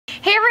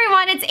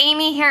everyone, it's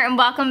Amy here and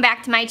welcome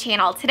back to my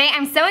channel. Today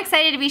I'm so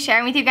excited to be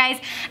sharing with you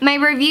guys my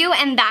review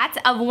and that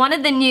of one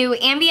of the new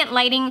ambient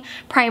lighting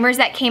primers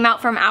that came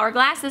out from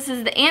Hourglass. This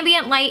is the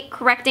Ambient Light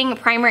Correcting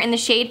Primer in the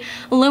shade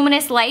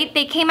Luminous Light.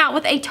 They came out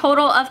with a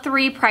total of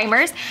 3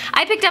 primers.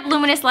 I picked up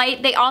Luminous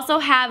Light. They also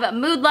have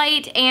Mood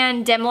Light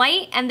and Dim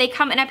Light, and they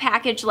come in a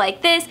package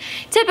like this.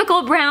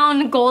 Typical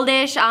brown,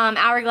 goldish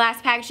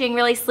Hourglass packaging,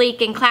 really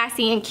sleek and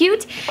classy and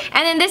cute.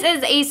 And then this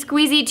is a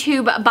squeezy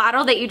tube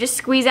bottle that you just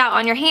squeeze out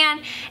on your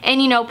hand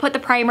and, you know, put the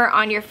primer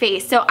on your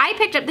face. So I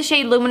picked up the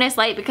shade Luminous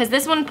Light because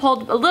this one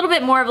pulled a little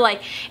bit more of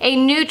like a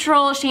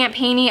neutral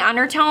champagne-y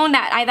undertone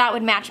that I thought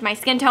would match my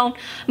skin tone.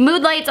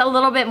 Mood Light's a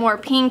little bit more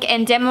pink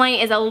and Dim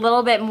Light is a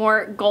little bit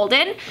more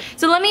golden.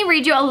 So let me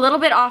read you a little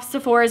bit off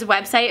Sephora's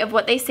website of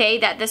what they say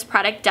that this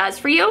product does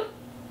for you.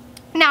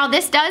 Now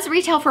this does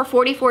retail for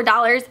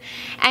 $44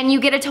 and you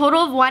get a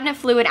total of 1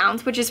 fluid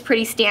ounce, which is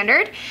pretty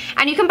standard,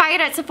 and you can buy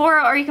it at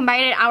Sephora or you can buy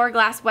it at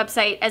Hourglass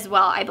website as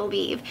well, I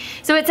believe.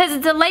 So it says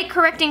it's a light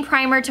correcting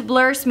primer to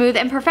blur, smooth,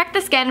 and perfect the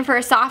skin for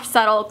a soft,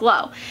 subtle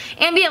glow.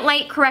 Ambient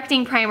light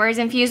correcting primer is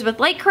infused with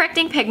light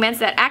correcting pigments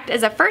that act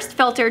as a first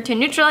filter to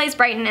neutralize,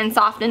 brighten, and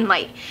soften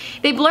light.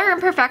 They blur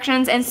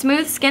imperfections and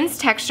smooth skin's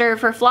texture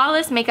for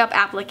flawless makeup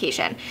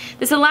application.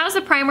 This allows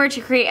the primer to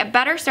create a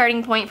better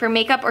starting point for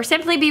makeup or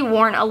simply be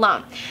worn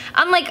alone.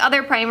 Unlike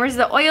other primers,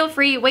 the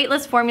oil-free,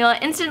 weightless formula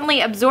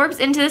instantly absorbs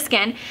into the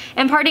skin,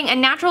 imparting a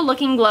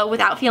natural-looking glow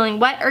without feeling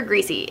wet or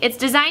greasy. It's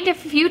designed to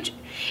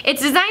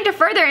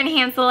further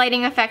enhance the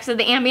lighting effects of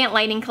the ambient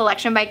lighting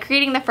collection by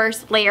creating the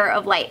first layer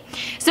of light.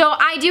 So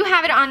I do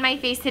have it on my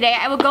face today.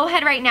 I will go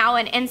ahead right now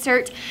and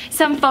insert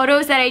some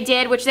photos that I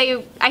did, which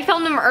I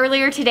filmed them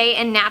earlier today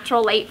in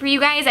natural light for you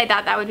guys. I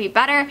thought that would be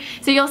better.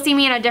 So you'll see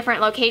me in a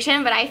different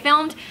location, but I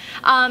filmed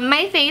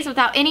my face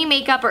without any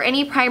makeup or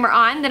any primer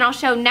on. Then I'll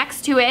show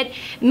next to it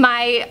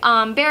my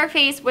bare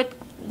face with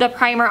the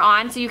primer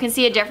on so you can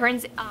see a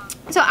difference.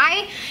 So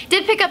I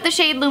did pick up the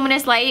shade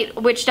Luminous Light,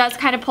 which does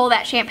kind of pull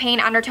that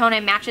champagne undertone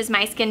and matches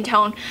my skin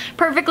tone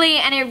perfectly,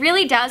 and it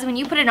really does. When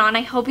you put it on,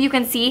 I hope you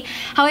can see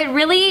how it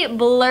really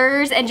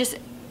blurs and just,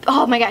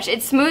 oh my gosh,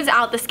 it smooths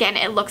out the skin.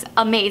 It looks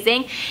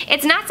amazing.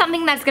 It's not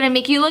something that's going to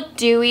make you look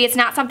dewy. It's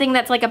not something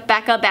that's like a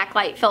Becca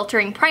backlight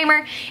filtering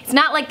primer. It's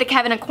not like the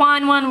Kevyn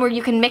Aucoin one where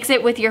you can mix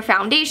it with your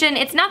foundation.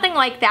 It's nothing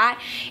like that.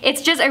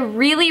 It's just a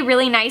really,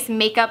 really nice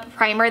makeup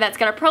primer that's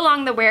going to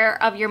prolong the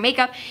wear of your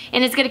makeup,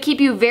 and it's going to keep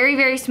you very,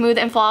 very smooth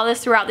and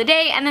flawless throughout the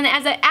day. And then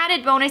as an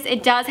added bonus,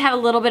 it does have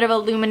a little bit of a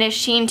luminous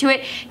sheen to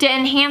it to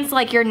enhance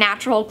like your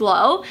natural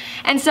glow.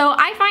 And so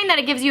I find that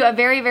it gives you a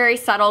very, very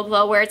subtle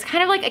glow where it's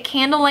kind of like a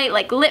candlelight,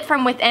 like lit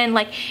from within,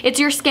 like it's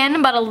your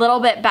skin but a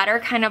little bit better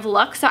kind of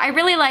look. So I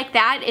really like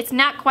that. It's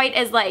not quite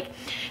as like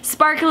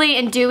sparkly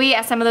and dewy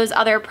as some of those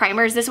other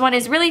primers. This one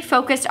is really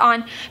focused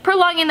on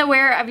prolonging the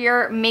wear of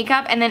your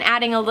makeup and then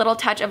adding a little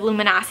touch of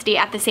luminosity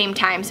at the same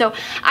time. So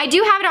I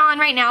do have it on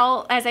right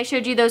now as I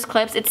showed you those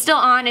clips. It's still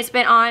on. It's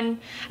been on,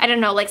 I don't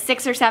know, like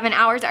 6 or 7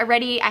 hours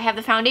already. I have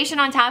the foundation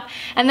on top,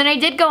 and then I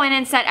did go in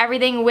and set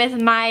everything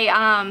with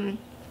my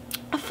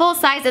full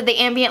size of the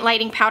ambient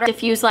lighting powder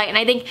diffuse light, and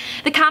I think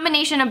the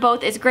combination of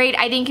both is great.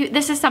 I think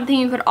this is something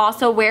you could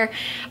also wear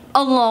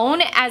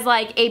alone as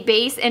like a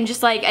base and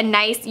just like a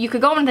nice, you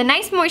could go in with a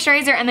nice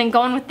moisturizer and then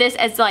go in with this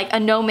as like a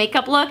no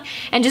makeup look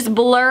and just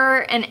blur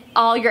and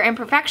all your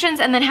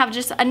imperfections and then have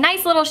just a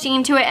nice little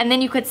sheen to it, and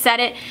then you could set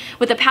it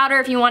with a powder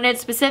if you wanted,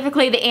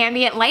 specifically the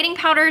ambient lighting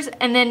powders,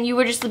 and then you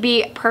would just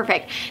be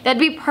perfect. That'd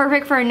be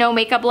perfect for a no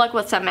makeup look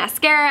with some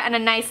mascara and a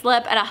nice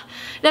lip, and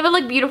that would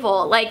look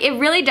beautiful. Like it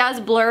really does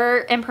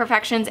blur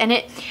imperfections, and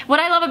what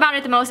I love about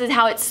it the most is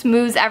how it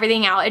smooths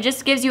everything out. It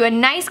just gives you a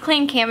nice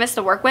clean canvas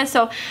to work with.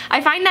 So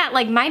I find that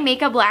like my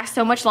makeup lasts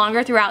so much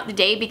longer throughout the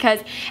day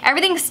because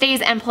everything stays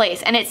in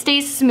place and it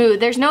stays smooth.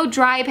 There's no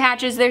dry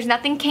patches, there's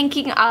nothing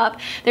kinking up,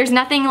 there's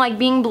nothing like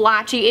being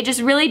blotchy. It just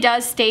really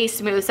does stay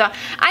smooth. So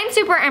I'm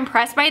super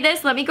impressed by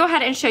this. Let me go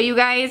ahead and show you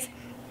guys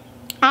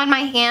on my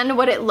hand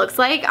what it looks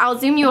like. I'll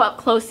zoom you up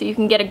close so you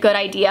can get a good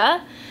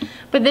idea.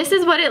 But this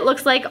is what it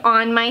looks like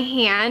on my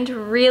hand.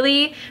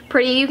 Really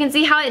pretty. You can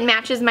see how it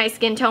matches my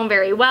skin tone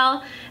very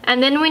well.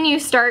 And then when you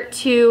start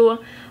to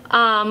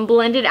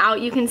blend it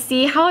out, you can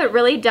see how it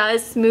really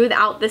does smooth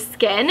out the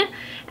skin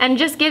and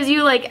just gives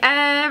you like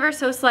ever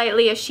so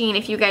slightly a sheen,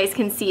 if you guys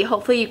can see.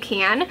 Hopefully you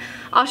can.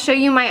 I'll show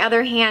you my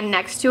other hand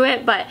next to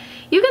it, but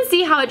you can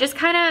see how it just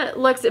kind of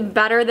looks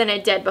better than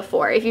it did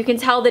before. If you can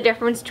tell the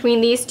difference between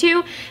these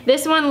two,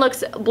 this one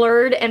looks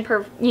blurred and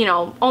you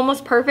know,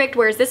 almost perfect,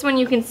 whereas this one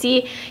you can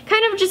see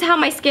kind of just how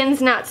my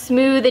skin's not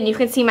smooth and you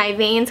can see my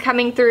veins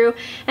coming through.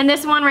 And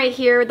this one right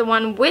here, the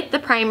one with the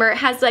primer,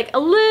 has like a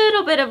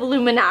little bit of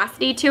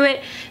luminosity to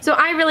it. So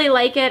I really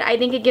like it. I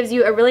think it gives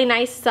you a really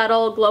nice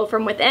subtle glow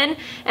from within.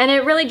 and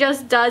it really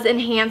just does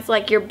enhance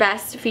like your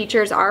best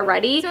features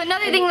already. So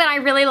another thing that I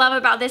really love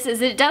about this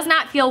is it does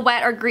not feel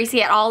wet or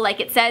greasy at all like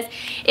it says.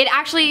 It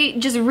actually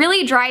just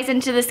really dries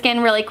into the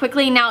skin really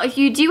quickly. Now if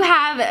you do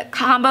have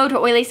combo to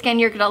oily skin,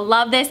 you're gonna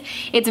love this.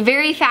 It's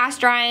very fast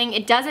drying.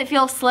 It doesn't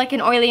feel slick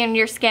and oily on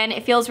your skin.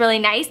 It feels really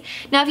nice.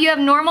 Now if you have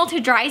normal to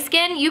dry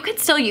skin, you could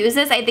still use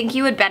this. I think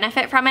you would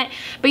benefit from it,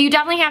 but you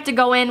definitely have to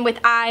go in with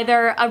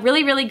either a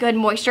really, really good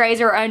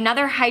moisturizer or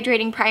another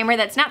hydrating primer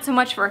that's not so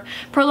much for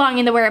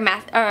prolonging the wear of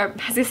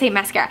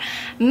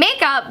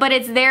makeup, but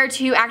it's there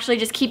to actually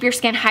just keep your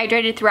skin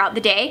hydrated throughout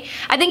the day.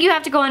 I think you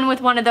have to go in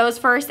with one of those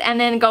first and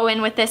then go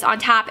in with this on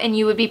top and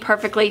you would be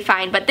perfectly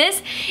fine. But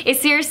this is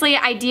seriously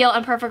ideal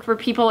and perfect for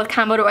people with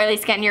combo to oily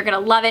skin. You're gonna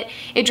love it.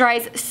 It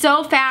dries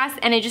so fast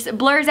and it just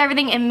blurs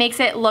everything and makes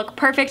it look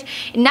perfect.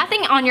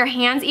 Nothing on your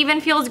hands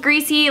even feels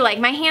greasy. Like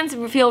my hands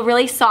feel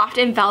really soft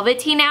and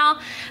velvety now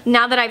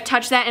that I've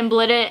touched that and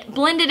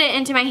blended it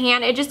into my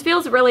hand. It just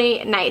feels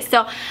really nice.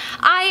 So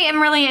I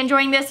am really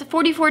enjoying this.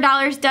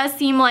 $44 does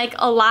seem like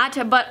a lot,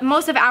 but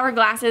most of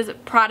Hourglass's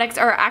products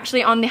are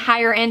actually on the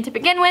higher end to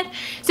begin with.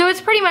 So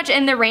it's pretty much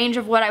in the range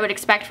of what I would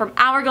expect from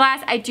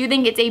Hourglass. I do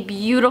think it's a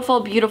beautiful,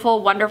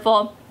 beautiful,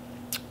 wonderful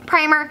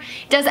primer.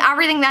 Does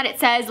everything that it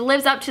says,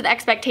 lives up to the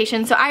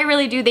expectations. So I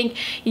really do think,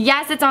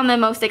 yes, it's on the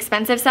most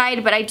expensive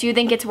side, but I do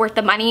think it's worth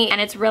the money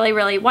and it's really,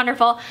 really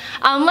wonderful.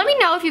 Let me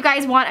know if you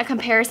guys want a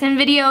comparison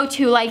video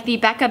to like the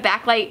Becca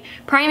Backlight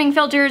priming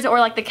filters or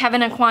like the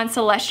Kevyn Aucoin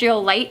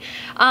Celestial Light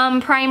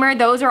primer.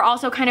 Those are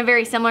also kind of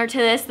very similar to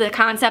this, the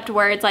concept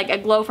where it's like a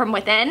glow from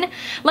within.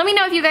 Let me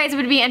know if you guys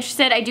would be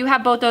interested. I do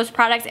have both those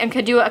products and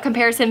could do a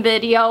comparison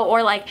video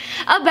or like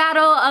a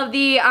battle of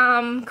the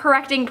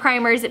correcting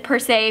primers per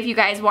se if you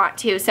guys want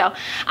to. So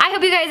I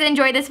hope you guys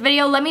enjoyed this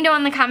video. Let me know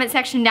in the comment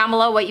section down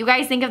below what you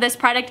guys think of this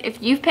product,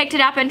 if you've picked it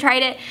up and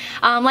tried it.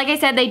 Like I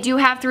said, they do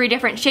have 3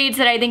 different shades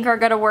that I think are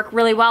going to work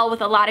really well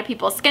with a lot of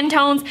people's skin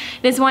tones.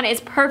 This one is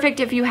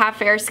perfect if you have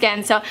fair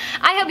skin. So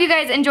I hope you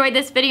guys enjoyed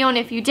this video, and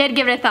if you did,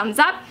 give it a thumbs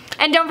up.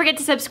 And don't forget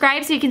to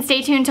subscribe so you can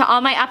stay tuned to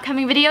all my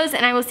upcoming videos,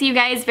 and I will see you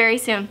guys very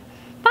soon.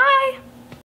 Bye!